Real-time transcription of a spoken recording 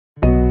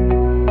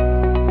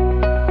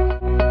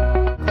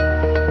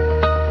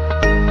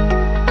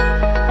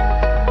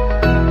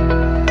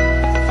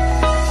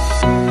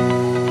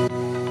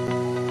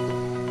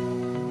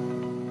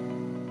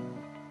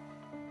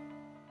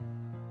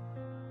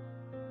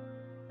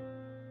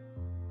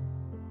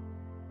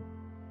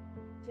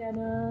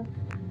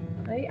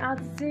है आज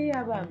चाहिँ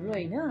अब हाम्रो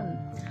हैन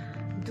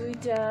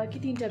दुईटा कि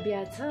तीनटा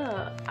बिहा छ।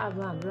 अब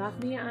हाम्रो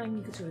आफ्नै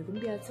आङ्गीको छोरीको पनि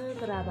बिहा छ,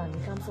 तर अब हामी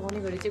काम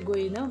सघाउने गरी चाहिँ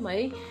गएनौँ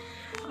है।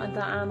 अन्त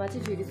आमा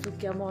चाहिँ फेरि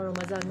सुकिया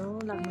मरौमा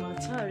जानु लाग्नु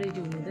छ,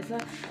 रेडी हुनुहुँदैछ।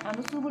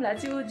 हाम्रो सुबुला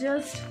चाहिँ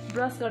जस्ट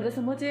ब्रस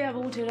गर्दैछ। म चाहिँ अब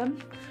उठेर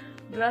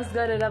ब्रस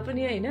गरेर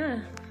पनि हैन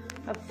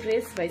अब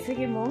फ्रेस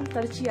भइसकेँ म,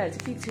 तर चियाहरू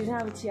चाहिँ पिक्छु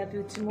छैन। अब चिया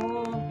पिउँछु म।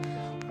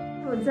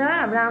 हुन्छ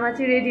हाम्रो आमा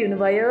चाहिँ रेडी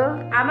हुनुभयो।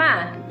 आमा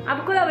अब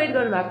कसलाई वेट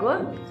गर्नु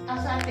भएको?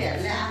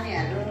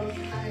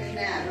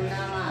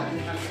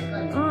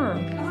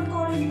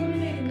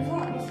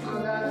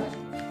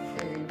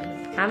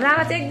 हाम्रो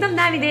आमा चाहिँ एकदम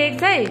दामी देखेको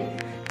छ है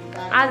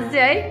आज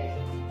चाहिँ है।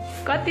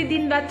 कति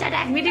दिन बाद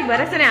चटाक मिटिङ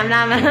भइरहेको छ नि हाम्रो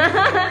आमा।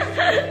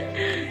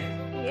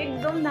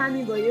 एकदम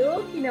दामी भयो,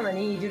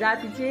 किनभने हिजो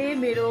राति चाहिँ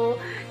मेरो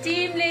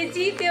टिमले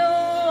जित्यो,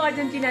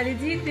 अर्जेन्टिनाले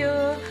जित्यो।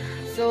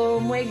 सो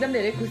म एकदम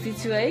धेरै खुसी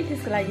छु है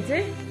त्यसको लागि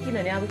चाहिँ,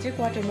 किनभने अब चाहिँ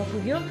क्वार्टरमा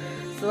पुग्यो।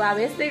 सो अब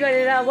यस्तै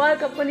गरेर वर्ल्ड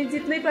कप पनि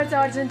जित्नै पर्छ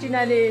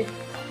अर्जेन्टिनाले।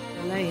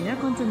 मलाई होइन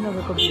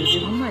कञ्चनजङ्घाको भ्यू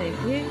चाहिँ घुम्नु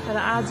आएको थिएँ, तर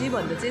आजै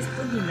भन्दा चाहिँ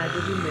यस्तो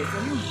घिनलाग्दो दिन रहेछ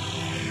नि।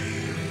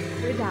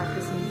 त्यही ढाएको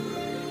छ,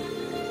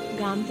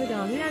 घाम त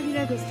घामै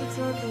लागिरहेको जस्तो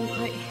छ, तर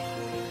खै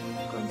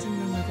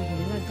कञ्चनजङ्घा त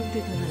घिनलाग्दो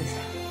देख्नु रहेछ।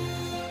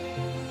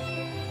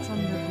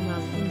 सन्दर्भमा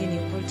अब कुन दिन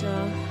हिउँपर्छ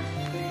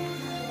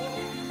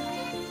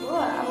हो।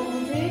 अब म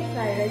चाहिँ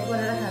फ्राई राइस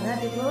बनाएर खान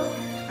आँटेको।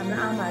 हाम्रो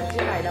आमाहरू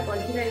चाहिँ भाइलाई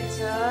पर्खिरहेको छ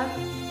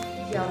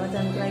बिहामा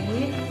जानुको लागि।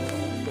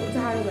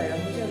 जाडो भएर म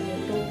चाहिँ अब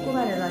टाउको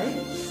बारेर है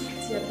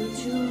चिया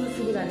पिउँछु।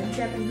 सुबुलाले पनि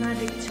चिया पिउनु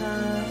आँटेको छ,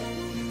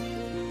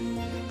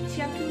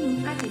 चिया पिउनु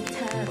आँटेको छ।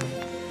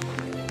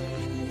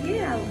 ए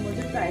अब म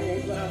चाहिँ फ्राई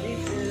राइस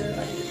बनाउँदैछु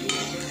अलिकति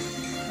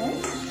है।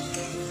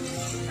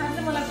 आज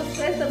मलाई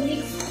कस्तो यस्तो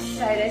मिक्स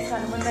फ्राई राइस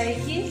खानु मन लाग्यो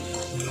कि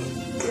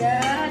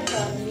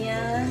धनिया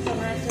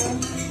टमाटर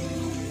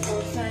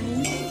खोर्सानी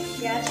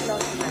प्याज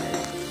लसुन हालेर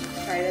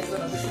फ्राई राइस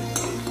बनाउँदैछु।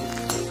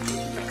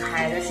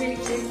 खाएर चाहिँ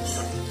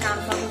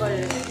कामसाम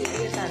गरेर चाहिँ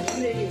फेरि यता हामी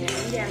पनि रेडी हुने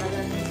बिहामा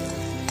जानु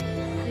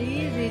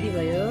रेडी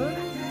भयो।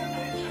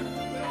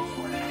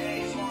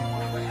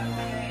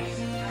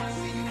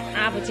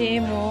 अब चाहिँ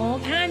म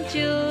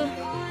खान्छु।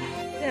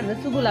 हाम्रो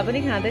सुबुला पनि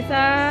खाँदैछ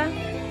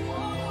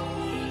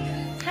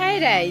फ्राई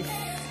राइस,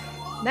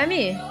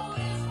 दामी।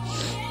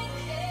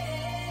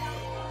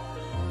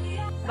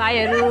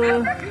 भाइहरू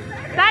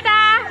टाटा।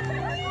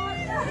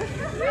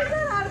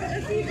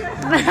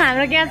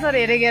 हाम्रो क्यान्सर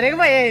हेरेको हेरेको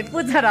भयो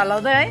पुच्छर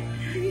हलाउँदै है।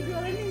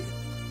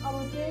 अब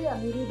चाहिँ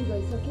हामी रेडी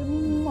भइसक्यौँ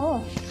हो,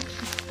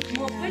 म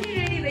पनि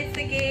रेडी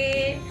भइसकेँ।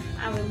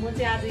 अब म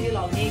चाहिँ आज यो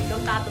लाउने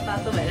एकदम तातो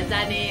तातो भएर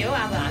जाने हो।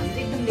 अब हामी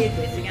चाहिँ एकदम लेट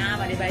भइसक्यो।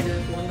 आमाले बाहिर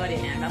फोन गऱ्यो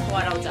भने हामीलाई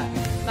पढाउँछ,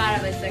 12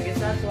 बजिसकेको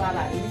छ। सो अब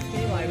हामी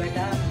निस्किने घरबाट।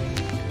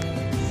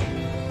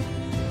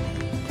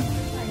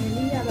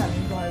 फाइनली अब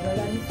हामी घरबाट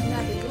निस्किन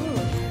आँटेको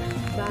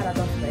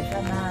 12-10 भएछ।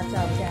 नाच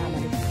अब चाहिँ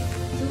आमाले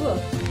सुबु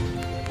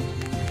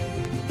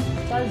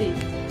जल्दी।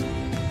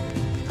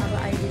 अब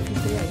अहिले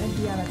चाहिँ होइन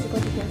बिहामा चाहिँ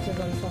कति क्याप्चर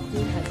गर्नु सक्छु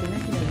थाहा छैन,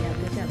 किनभने अब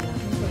चाहिँ हाम्रो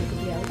आफ्नो छोरीको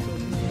बिहा हो,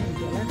 सोच्नु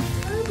हुन्छ होला,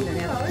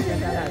 किनभने अब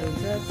डाँडाहरू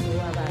हुन्छ। सो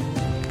अब हामी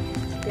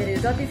के अरे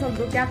जति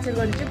सक्दो क्याप्चर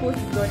गर्ने चाहिँ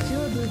कोसिस गर्छु।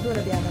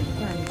 दुईवटा बिहामा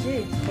पुग्छ हामी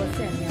चाहिँ। फर्स्ट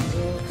चाहिँ हामी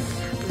हाम्रो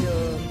उयो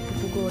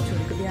फुपूको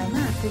छोरीको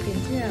बिहामा, सेकेन्ड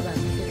चाहिँ अब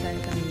हामी त्यसलाई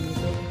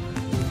कामिनीको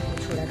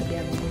छोराको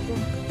बिहामा गएको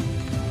होइन।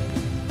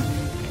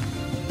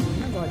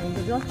 घरदेखि त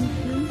जस्ट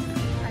निस्क्यौँ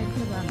अहिले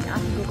चाहिँ अब हामी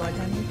आफ्नो घर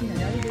जाने,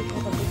 किनभने अहिले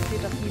कपालको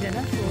सेटअप मिलेन।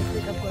 सो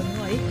सेटअप गर्नु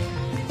है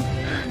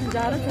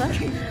गाह्रो छ।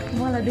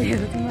 मलाई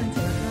देखेको चाहिँ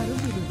मान्छेलाई साह्रो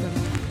फिल हुन्छ।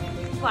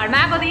 घरमा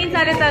आएको त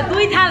इन्चाले त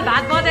 2 थाल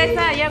भात बजाएछ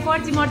यहाँ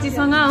कर्ची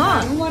मर्चीसँग हो।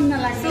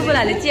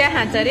 सुबुलाले चिया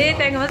खान्छ अरे,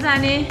 त्यहाँकोमा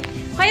जाने।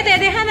 खै त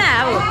देखा न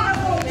अब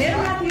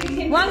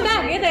मङ्गा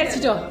यता हेर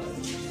छिटो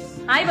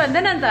आइ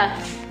भन्दैन नि त।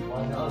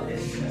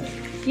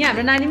 यहाँ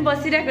हाम्रो नानी पनि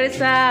बसिरहेको रहेछ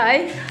है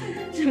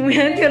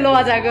त्यो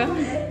लजाको।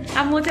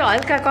 अब म चाहिँ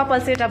हल्का कपाल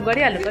सेटअप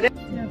गरिहाल्नु पऱ्यो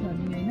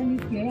होइन।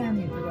 निस्क्यो है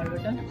हामीहरूको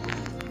घरबाट।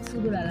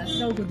 सुबुलालाई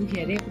टाउको दुख्यो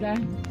अरे पुरा।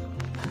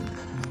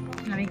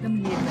 हामी एकदम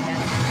लेट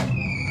भइहाल्छ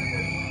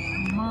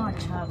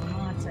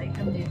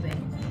एकदम लेट भयो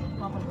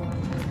कपालको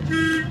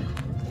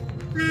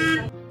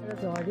र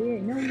झऱ्यो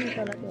होइन।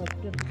 तल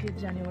हस्पिटल ट्रिप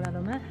जाने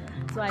ओह्रालोमा।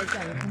 सो अहिले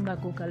चाहिँ हामी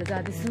गुम्बाको उकालो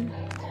जाँदैछौँ।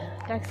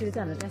 ट्याक्सीले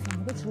चाहिँ हामीलाई त्यहाँसम्म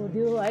त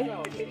छोडिदियो है।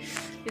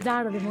 यो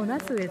जाडोले म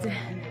नाच्छु चाहिँ।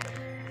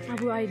 अब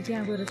अहिले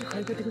त्यहाँ गएर चाहिँ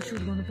खै कतिको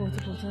सुट गर्नु पाउँछ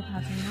थाहा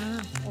छैन,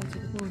 पाउँछ कि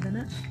पाउँदैन।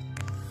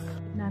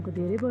 यहाँको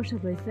धेरै वर्ष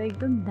भएछ।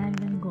 एकदम दामी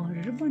दामी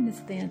घरहरू बन्दैछ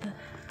त्यहाँ त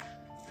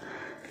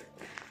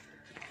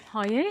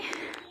है।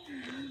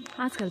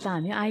 आजकल त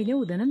हामी आइ नै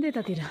हुँदैन नि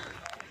त्यतातिर है,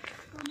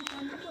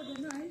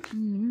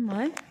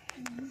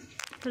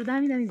 तर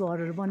दामी दामी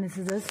घरहरू बन्दैछ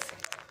जस्ट।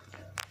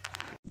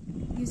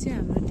 यो चाहिँ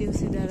हाम्रो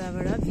देउसे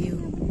डाँडाबाट भ्यू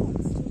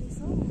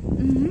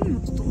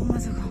कस्तो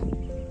मजाको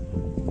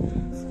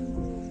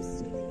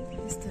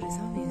यस्तो रहेछ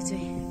भ्यू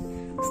चाहिँ,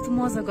 कस्तो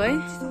मजाको है।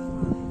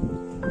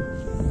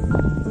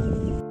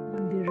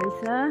 मन्दिर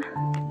रहेछ,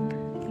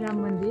 राम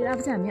मन्दिर। अब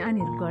चाहिँ हामी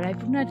आनीहरूको घर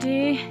आइपुग्न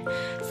आँटेँ।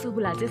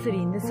 सुबुला चाहिँ यसरी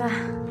हिँड्दैछ।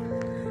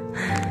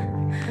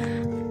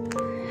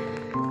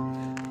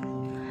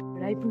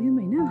 आइपुग्यौँ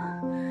होइन।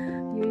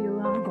 यो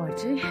हाम्रो घर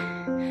चाहिँ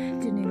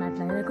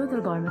तर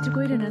घरमा चाहिँ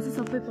गइरहेन रहेछ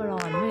सबै पर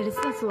हलमै रहेछ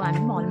सो हामी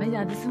पनि हलमै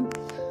जाँदैछौँ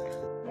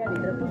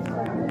यहाँभित्र पुग्छ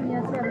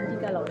यहाँ चाहिँ अब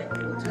टिका लगाउने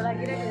खोज्नु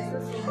लागिरहेको रहेछ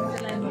सो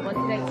लाइनमा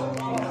बसिरहेको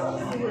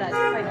कुरा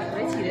चाहिँ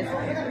पहिलाबाटै छिरेछ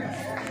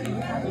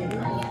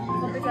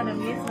सबैजना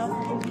मिस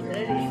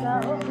नभित्रै रहेछ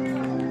हो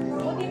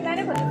म तिमीलाई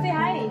नै भन्नु चाहिँ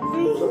हाई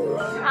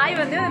हाई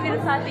भन्दै मेरो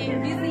साथी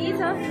बिजी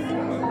छ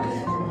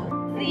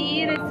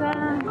रहेछ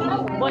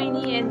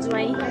बहिनी एन्ड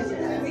ज्वाइँ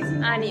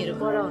आनीहरू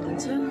पर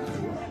हुनुहुन्छ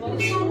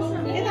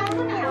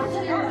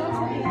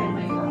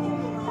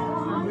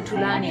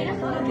ठुला आनीहरू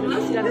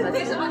बसिरहेको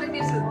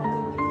छ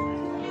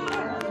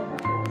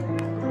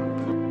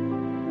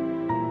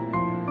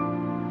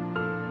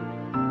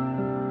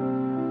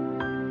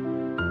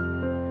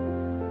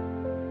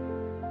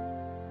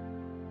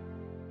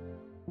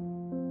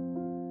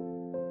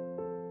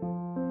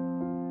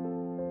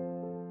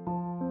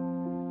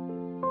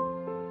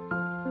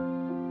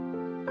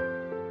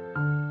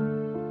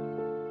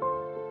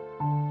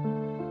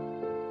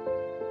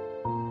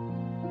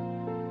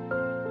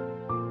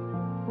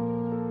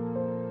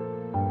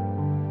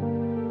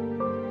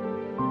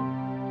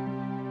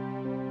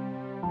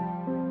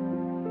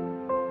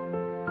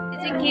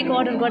केक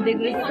अर्डर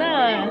गरिदिएको रहेछ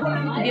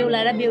बेहुला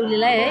र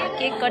बेहुलीलाई है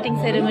केक कटिङ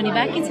सेरेमनी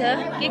बाँकी छ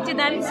केक चाहिँ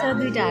दामी छ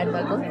 2टा हाट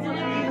भएको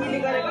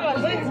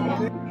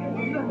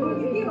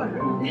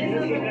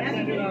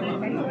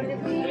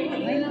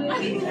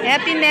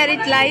ह्याप्पी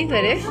म्यारिड लाइफ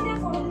अरे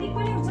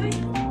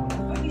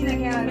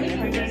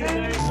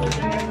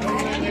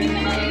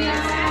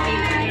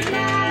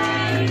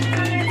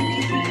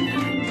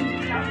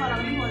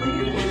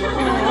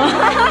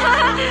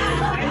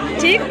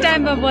ठिक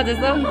टाइममा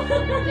बजेछ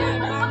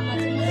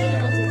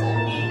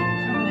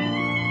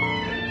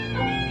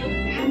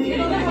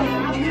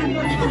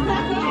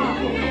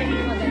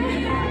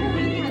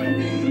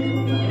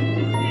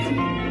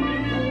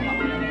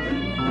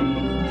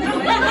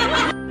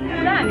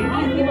हामी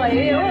बिजी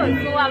भयो हो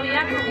सो अब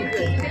यहाँको युज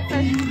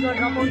गर्न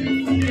नपाउने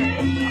बिजी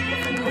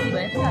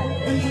भयो सो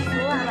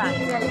अब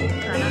हामी चाहिँ अलिकति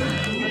खाना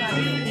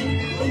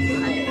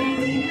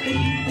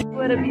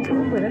गएर बिजी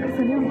भइरहेको छ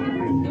नि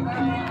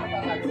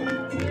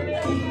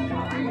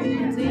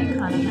चाहिँ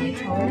खाना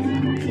खानेछौँ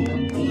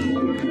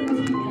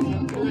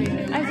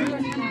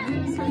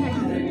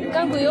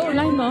कहाँ गयो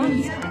लाइनमा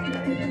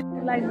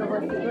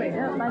बसेको होइन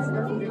 5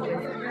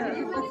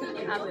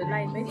 अब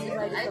लाइनमै छु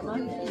अहिलेसम्म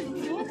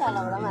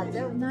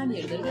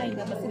नानीहरू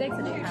लाइनमा बसिरहेको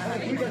छ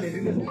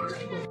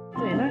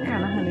होइन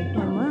खाना खाने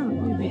ठाउँमा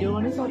भिडियो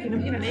गर्नै सकिनँ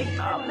किनभने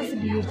एकदम बेसी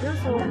भिड थियो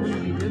सो मैले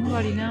भिडियो पनि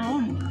गरिनँ हो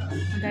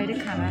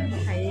डाइरेक्ट खाना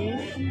खाएँ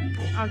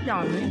अब त्यो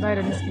हामी बाहिर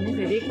निस्किने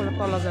फेरि एकपल्ट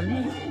तल जाने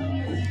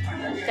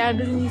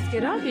त्यहाँदेखि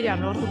निस्केर फेरि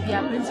हाम्रो अर्को बिहा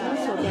पनि छ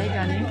सो त्यहीँ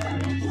जाने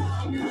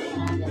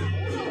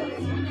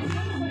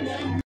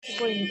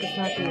बहिनीको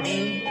साथीहरू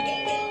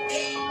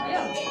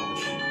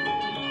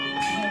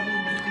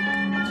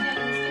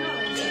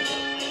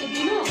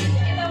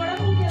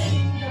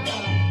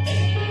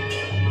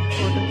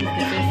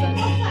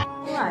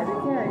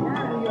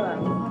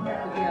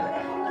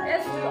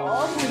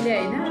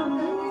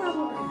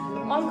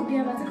अर्को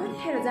बिहामा चाहिँ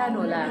कतिखेर जानु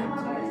होला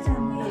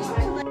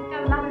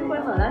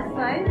लाग्नुपर्छ होला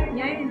जस्तो है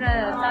यहीँनिर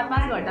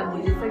 4-5 घन्टा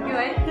भुलिसक्यो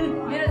है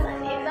मेरो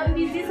एकदम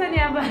बिजी छ नि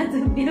अब आज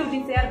बेहुली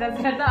सेयर गर्छ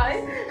है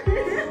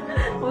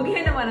हो कि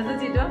होइन भन त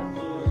छिटो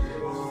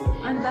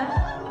अन्त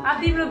अब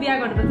तिम्रो बिहा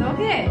गर्नुपर्छ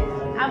ओके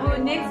अब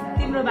नेक्स्ट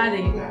तिम्रो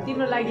बादेखि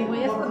तिम्रो लागि म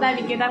यस्तो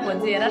दामी केटा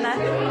खोज्छु हेर न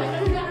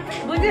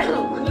बुझ्यौ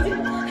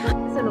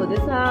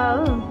हुँदैछ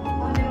हो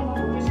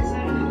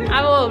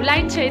अब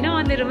लाइट छैन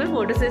अँधेरोमै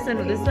फोटो सेसन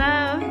हुँदैछ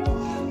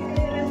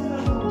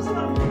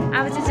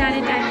अब चाहिँ जाने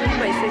टाइम पनि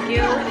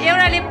भइसक्यो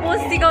एउटाले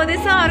पोस्ट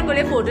सिकाउँदैछ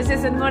अर्कोले फोटो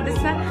सेसन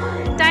गर्दैछ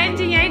टाइम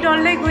चाहिँ यहीँ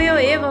डल्लै गयो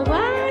हे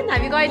भगवान्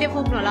हामी कहिले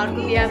पुग्नु होला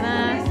अर्को बिहामा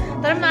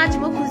तर पनि आज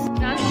म खुसी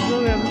डान्स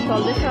प्रोग्राम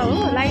चल्दैछ हो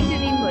लाइट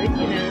चाहिँ दिनभरि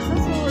थिएन रहेछ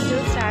सो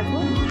जस्ट आएको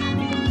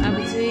अब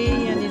चाहिँ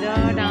यहाँनिर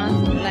डान्स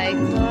हुनु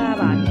लागेको छ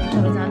अब हामी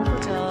तल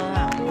जानुपर्छ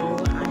हाम्रो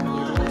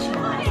आनीहरू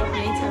छिराउनु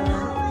सक्ने छ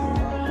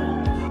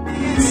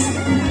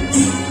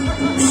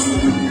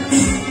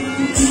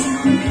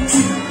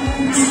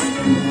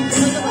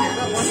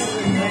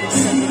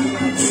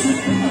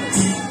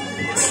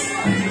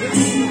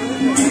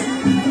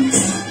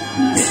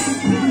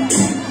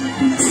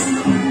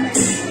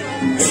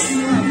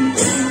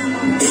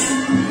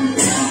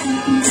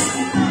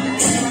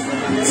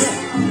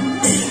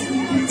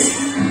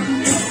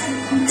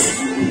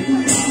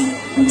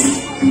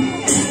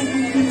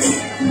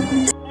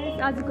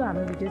आजको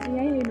हाम्रो भिडियो चाहिँ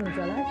यहीँ हेर्नुहुन्छ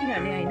होला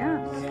किनभने होइन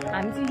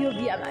हामी चाहिँ यो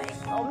बिहामा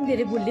एकदम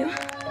धेरै बोल्यौँ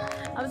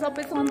अब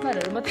सबै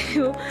संसारहरू मात्रै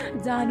हो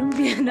जानु पनि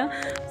दिएन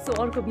सो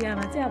अर्को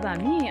बिहामा चाहिँ अब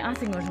हामी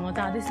आसिङहरूसँग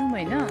जाँदैछौँ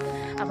होइन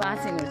अब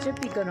आसिङहरू चाहिँ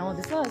पिक गर्न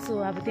आउँदैछ सो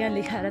अब त्यहाँ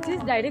लेखाएर चाहिँ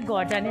डाइरेक्ट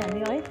घर जाने हामी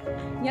है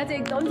यहाँ चाहिँ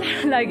एकदम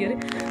जानु लाग्यो अरे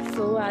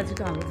सो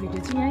आजको हाम्रो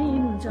भिडियो चाहिँ यहीँ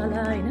हेर्नुहुन्छ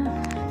होला होइन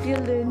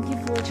till then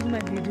keep watching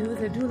my videos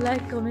do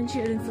like comment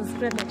share and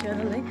subscribe my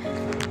channel है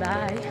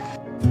बाई